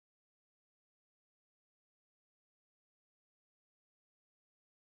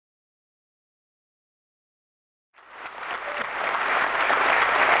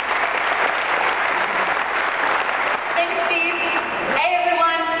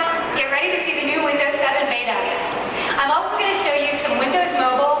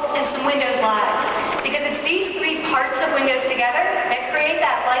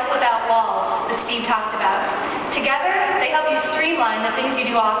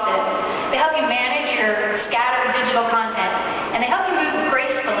do often. They help you manage your scattered digital content, and they help you move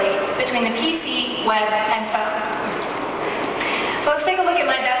gracefully between the PC, web, and phone. So let's take a look at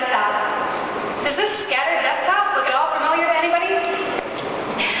my desktop. Does this scattered desktop look at all familiar to anybody?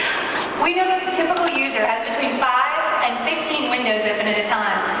 We know that the typical user has between 5 and 15 windows open at a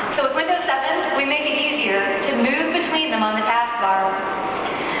time. So with Windows 7, we make it easier to move between them on the taskbar.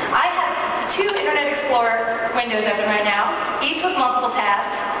 I have 2 Internet Explorer windows open right now, each with multiple tabs,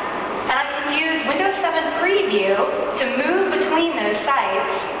 and I can use Windows 7 Preview to move between those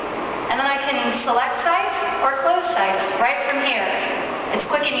sites, and then I can select sites or close sites right from here. It's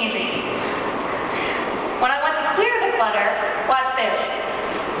quick and easy. When I want to clear the clutter, watch this.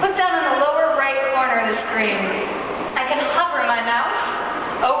 Look down in the lower right corner of the screen. I can hover my mouse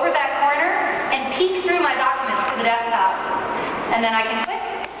over that corner and peek through my documents to the desktop. And then I can click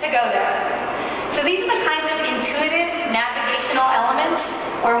to go there. So these are the kinds of intuitive navigational elements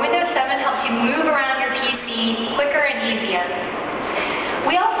where Windows 7 helps you move around your PC quicker and easier.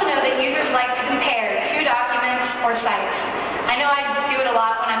 We also know that users like to compare 2 documents or sites. I know I do it a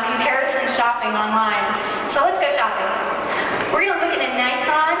lot when I'm comparison shopping online. So let's go shopping. We're going to look at a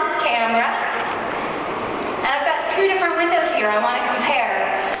Nikon camera, and I've got 2 different windows here I want to compare.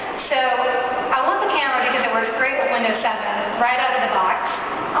 So I want the camera because it works great with Windows 7 right out of the box.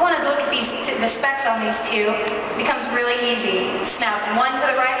 I want to look at the specs on these 2. It becomes really easy. Snap one to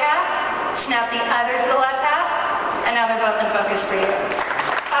the right half, snap the other to the left half, and now they're both in focus for you.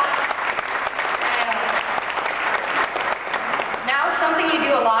 Now something you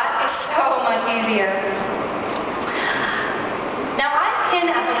do a lot is so much easier. Now I pin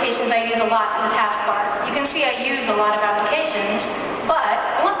applications I use a lot to the taskbar. You can see I use a lot of applications, but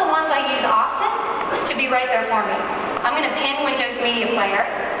I want the ones I use often to be right there for me. I'm going to pin Windows Media Player.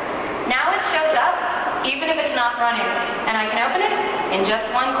 Now it shows up even if it's not running, and I can open it in just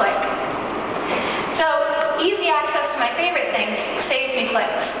one click. So easy access to my favorite things saves me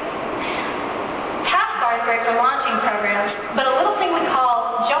clicks. Taskbar is great for launching programs, but a little thing we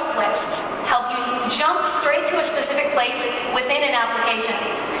call jump lists help you jump straight to a specific place within an application.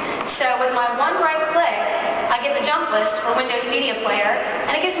 So with my one right click, I get the jump list for Windows Media Player,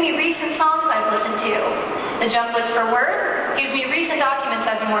 and it gives me recent songs I've listened to. The jump list for Word gives me recent documents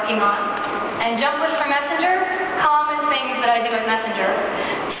I've been working on. And jump list for Messenger, common things that I do with Messenger.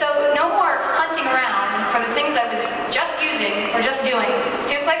 So no more hunting around for the things I was just using or just doing.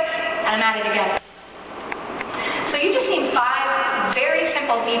 2 clicks, and I'm at it again. So you've just seen 5 very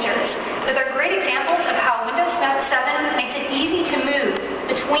simple features, but they're great examples of how Windows 7 makes it easy to move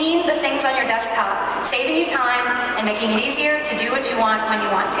between the things on your desktop, saving you time and making it easier to do what you want when you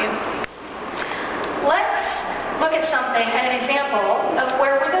want to. Let's look at something and an example of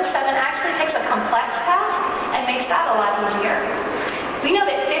where Windows 7 actually takes a complex task and makes that a lot easier. We know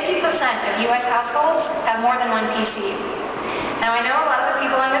that 50% of US households have more than one PC. Now I know a lot of the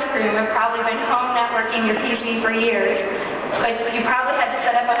people in this room have probably been home networking your PC for years, but you probably had to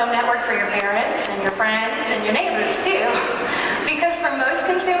set up a home network for your parents and your friends and your neighbors too. Because for most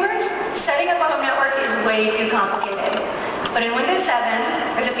consumers, setting up a home network is way too complicated. But in Windows 7,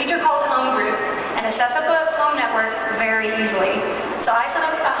 there's a feature called Home Group, and it sets up a home network very easily. So I set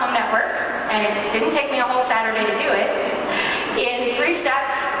up a home network, and it didn't take me a whole Saturday to do it. In 3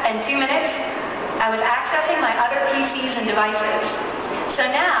 steps and 2 minutes, I was accessing my other PCs and devices. So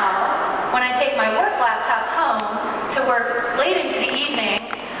now, when I take my work laptop home to work late into the evening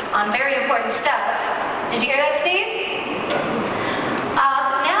on very important stuff, did you hear that, Steve?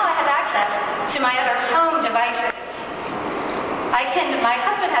 Now I have access to my other home devices. My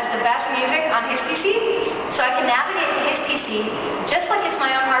husband has the best music on his PC, so I can navigate to his PC just like it's my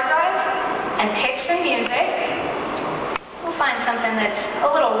own hard drive and pick some music. We'll find something that's a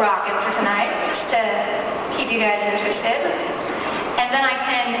little rockin' for tonight, just to keep you guys interested. And then I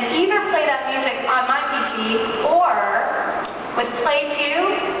can either play that music on my PC, or with Play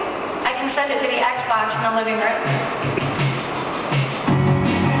 2, I can send it to the Xbox in the living room.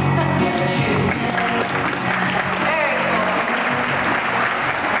 Very cool.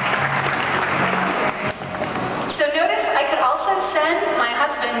 So notice I could also send my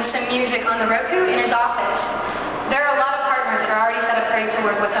husband some music on the Roku in his office. There are a lot of partners that are already set up ready to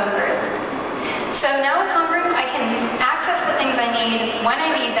work with Home Group. So now with Home Group, I can access the things I need when I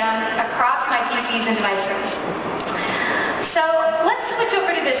need them across my PCs and devices. So let's switch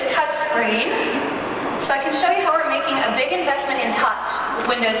over to this touch screen so I can show you how we're making a big investment in touch with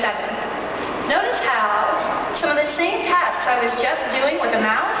Windows 7. Notice how some of the same tasks I was just doing with a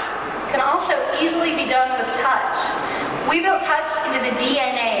mouse can also easily be done with touch. We built touch into the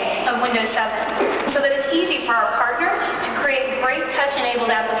DNA of Windows 7 so that it's easy for our partners to create great touch touch-enabled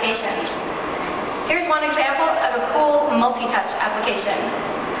applications. Here's one example of a cool multi-touch application.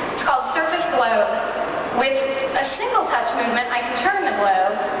 It's called Surface Globe. With a single touch movement, I can turn the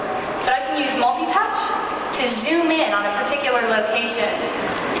globe, but I can use multi-touch to zoom in on a particular location.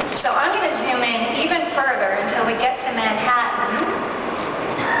 So I'm going to zoom in even further until we get to Manhattan,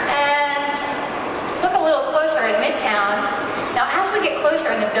 and look a little closer at Midtown. Now as we get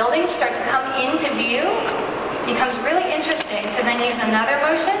closer and the buildings start to come into view, it becomes really interesting to then use another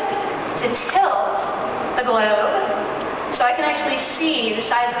motion to tilt the globe so I can actually see the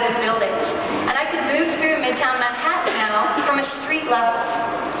size of those buildings. And I can move through Midtown Manhattan now from a street level.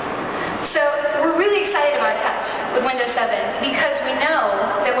 So we're really excited about touch with Windows 7 because we know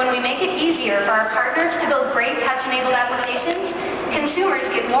that when we make it easier for our partners to build great touch-enabled applications, consumers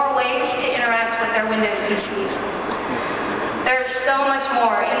get more ways to interact with their Windows PCs. There's so much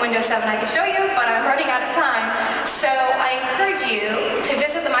more in Windows 7 I can show you, but I'm running out of time. So I encourage you to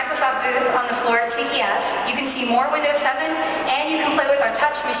visit the Microsoft booth on the floor at CES. You can see more Windows 7, and you can play with our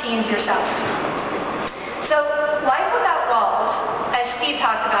touch machines yourself. So life without walls, as Steve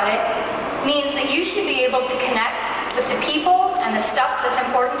talked about it, means that you should be able to connect with the people and the stuff that's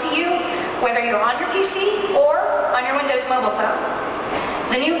important to you, whether you're on your PC or on your Windows mobile phone.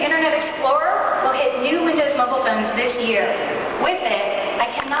 The new Internet Explorer will hit new Windows mobile phones this year. With it, I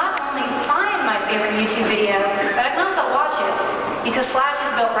can not only find my favorite YouTube video, but I can also watch it because Flash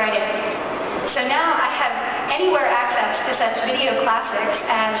is built right in. So now I have anywhere access to such video classics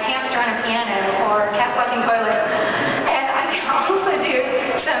as Hamster on a Piano or Cat Flushing Toilet. And I can also do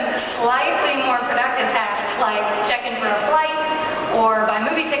some slightly more productive tasks like check in for a flight or buy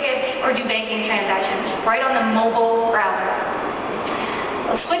movie tickets or do banking transactions right on the mobile browser.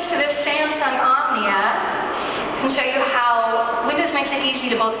 Let's switch to this Samsung Omnia and show you how Windows makes it easy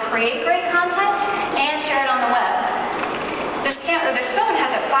to both create great content and share it on the web. This phone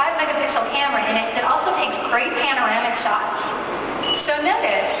has a 5-megapixel camera in it that also takes great panoramic shots. So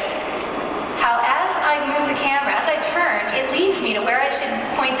notice how as I move the camera, as I turn, it leads me to where I should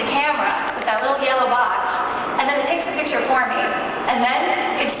point the camera with that little yellow box, and then it takes the picture for me, and then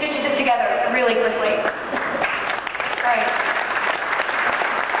it stitches it together really quickly. Right.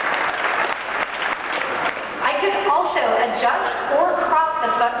 I could also adjust or crop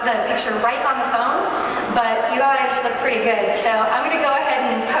the picture right on the phone, but you guys look pretty good. So I'm going to go ahead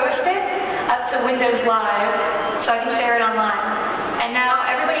and post it up to Windows Live so I can share it online. And now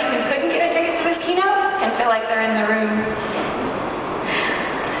everybody who couldn't get a ticket to this keynote can feel like they're in the room.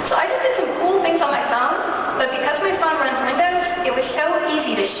 So I just did some cool things on my phone, but because my phone runs Windows, it was so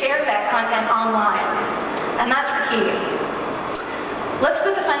easy to share that content online. And that's the key. Let's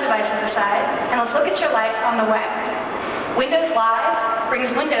put the fun devices aside, and let's look at your life on the web. Windows Live brings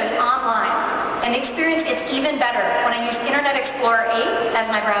Windows online, and the experience gets even better when I use Internet Explorer 8 as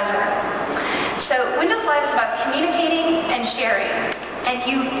my browser. So Windows Live is about communicating and sharing, and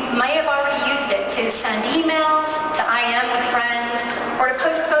you may have already used it to send emails, to IM with friends, or to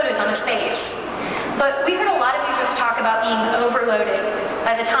post photos on a space. But we heard a lot of users talk about being overloaded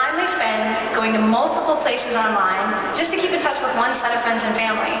by the time they spend going to multiple places online just to keep in touch with one set of friends and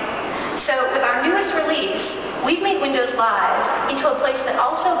family. So with our newest release, we've made Windows Live into a place that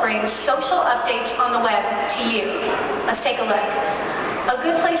also brings social updates on the web to you. Let's take a look. A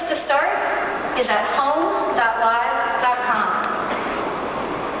good place to start is at home.live.com.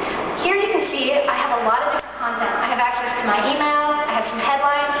 Here you can see I have a lot of different content. I have access to my email, I have some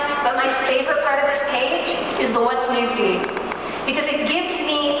headlines, but my favorite part of this page is the What's New feed, because it gives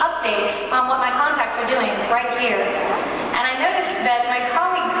me updates on what my contacts are doing right here. And I noticed that my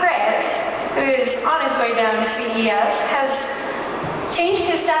colleague Chris, who is on his way down to CES, has changed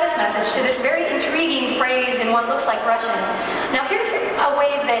his status message to this very intriguing phrase in what looks like Russian. Now here's a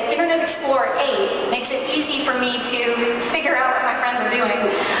way that Internet Explorer 8 makes it easy for me to figure out what my friends are doing.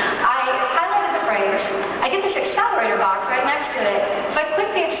 I highlighted the phrase, I get this accelerator box right next to it. If I click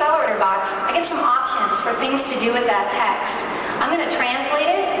the accelerator box, I get some options for things to do with that text. I'm going to translate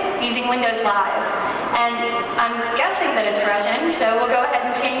it using Windows Live. And I'm guessing that it's Russian, so we'll go ahead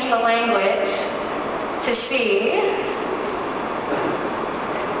and change the language to see.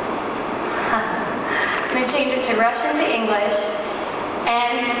 I'm going to change it to Russian to English,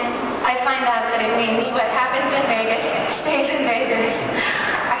 and I find out that it means what happens in Vegas stays in Vegas.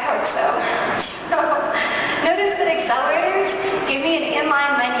 I hope so. So notice that accelerators give me an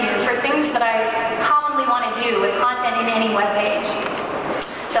inline menu for things that I commonly want to do with content in any web page.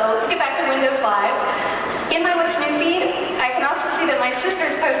 So let's get back to Windows Live. In my What's New feed, I can also see that my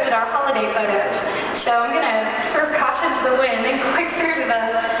sisters posted our holiday photos. So I'm going to throw caution to the wind and click through to the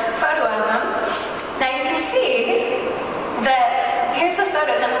photo album. Now you can see that we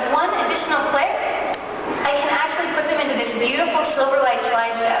photos, and with one additional click, I can actually put them into this beautiful Silverlight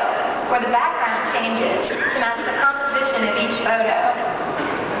slideshow where the background changes to match the composition of each photo,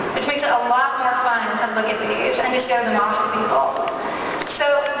 which makes it a lot more fun to look at these and to show them off to people. So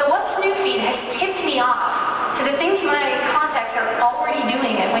the What's New feed has tipped me off to the things my contacts are already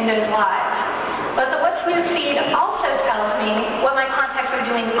doing at Windows Live. But the What's New feed also tells me what my contacts are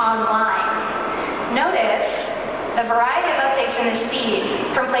doing online. Notice the variety of updates in this feed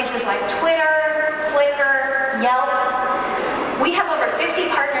from places like Twitter, Flickr, Yelp. We have over 50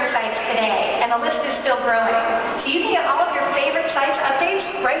 partner sites today, and the list is still growing. So you can get all of your favorite sites updates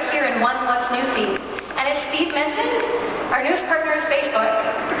right here in one What's New feed. And as Steve mentioned, our newest partner is Facebook.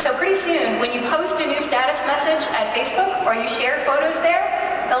 So pretty soon, when you post a new status message at Facebook or you share photos there,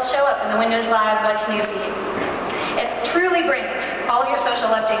 they'll show up in the Windows Live What's New feed. It truly brings all your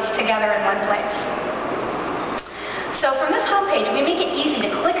social updates together in one place. So from this homepage, we make it easy to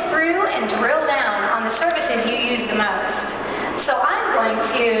click through and drill down on the services you use the most. So I'm going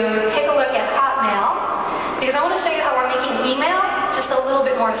to take a look at Hotmail, because I want to show you how we're making email just a little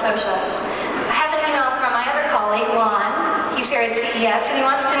bit more social. I have an email from my other colleague, Lon. He's here at CES, and he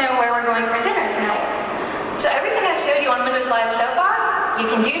wants to know where we're going for dinner tonight. So everything I've showed you on Windows Live so far, you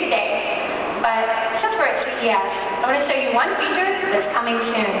can do today. But since we're at CES, I want to show you one feature that's coming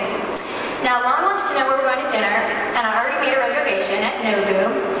soon. Now, Lon wants to know where we're going to dinner, and I already made a reservation at Nobu.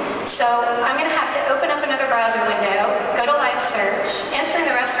 So I'm going to have to open up another browser window, go to Live Search, enter in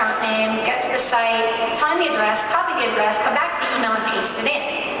the restaurant name, get to the site, find the address, copy the address, come back to the email and paste it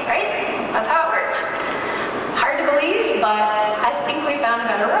in, right? That's how it works. Hard to believe, but I think we found a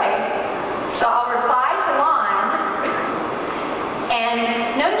better way. So I'll reply to Lon, and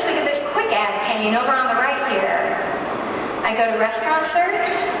notice we get this quick add pane over on the right here. I go to Restaurant Search.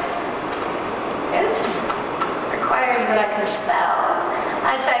 Oops. Requires that I can spell.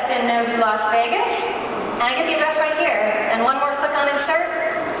 I type in Nobu Las Vegas, and I get the address right here. And one more click on Insert,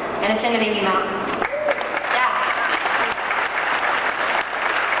 and it's into the email. Yeah.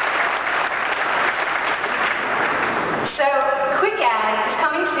 So, Quick Add is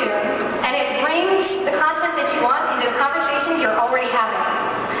coming soon, and it brings the content that you want into the conversations you're already having.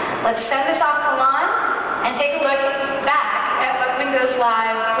 Let's send this off to Lon, and take a look back at what Windows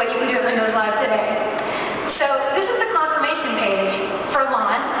Live, what you can do at Windows Live today. So this is the confirmation page for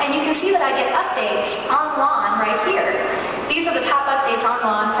Lon, and you can see that I get updates on Lon right here. These are the top updates on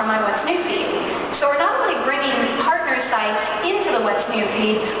Lon from my What's New feed. So we're not only bringing partner sites into the What's New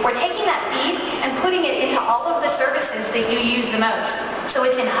feed, we're taking that feed and putting it into all of the services that you use the most. So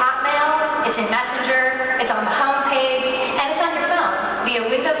it's in Hotmail, it's in Messenger, it's on the home page, and it's on your phone via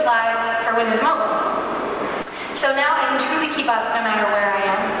Windows Live for Windows Mobile. So now I can truly keep up no matter where I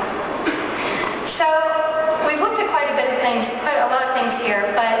am. So we've looked at quite a lot of things here,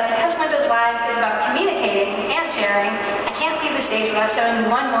 but because Windows Live is about communicating and sharing, I can't leave the stage without showing you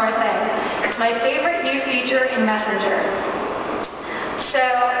one more thing. It's my favorite new feature in Messenger. So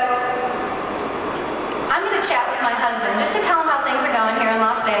I'm going to chat with my husband just to tell him how things are going here in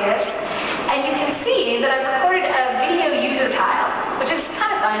Las Vegas. And you can see that I've recorded a video user tile, which is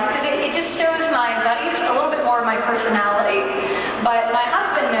kind of fun because it just shows my buddies a little bit more of my personality. But my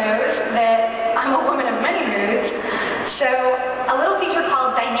husband knows that I'm a woman of many moods, so a little feature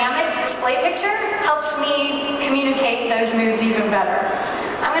called Dynamic Display Picture helps me communicate those moods even better.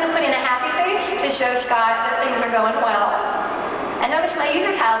 I'm going to put in a happy face to show Scott that things are going well. And notice my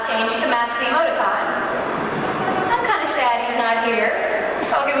user tile changed to match the emoticon. I'm kind of sad he's not here,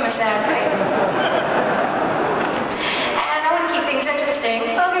 so I'll give him a sad face. And I want to keep things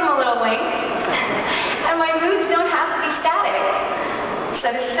interesting, so I'll give him a little wink. And my moods don't have to be static. So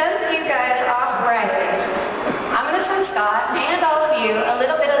to send you guys off right, I'm going to send Scott and all of you a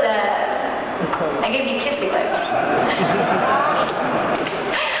little bit of love. I give you kissy lips.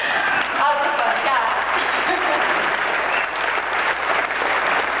 Oh, it's fun, yeah.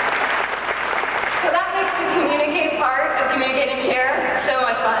 So that makes the communicate part of Communicate and Share so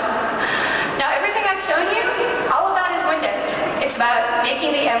much fun. Now everything I've shown you, all of that is Windows. It's about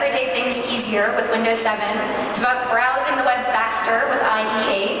making the everyday things easier with Windows 7. It's about browsing the web faster with IE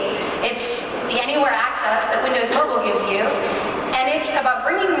 8. It's the anywhere access that Windows Mobile gives you. And it's about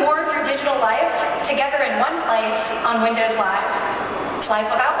bringing more of your digital life together in one place on Windows Live. It's life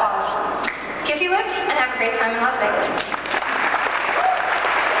without walls. Kissy lips, and have a great time in Las Vegas.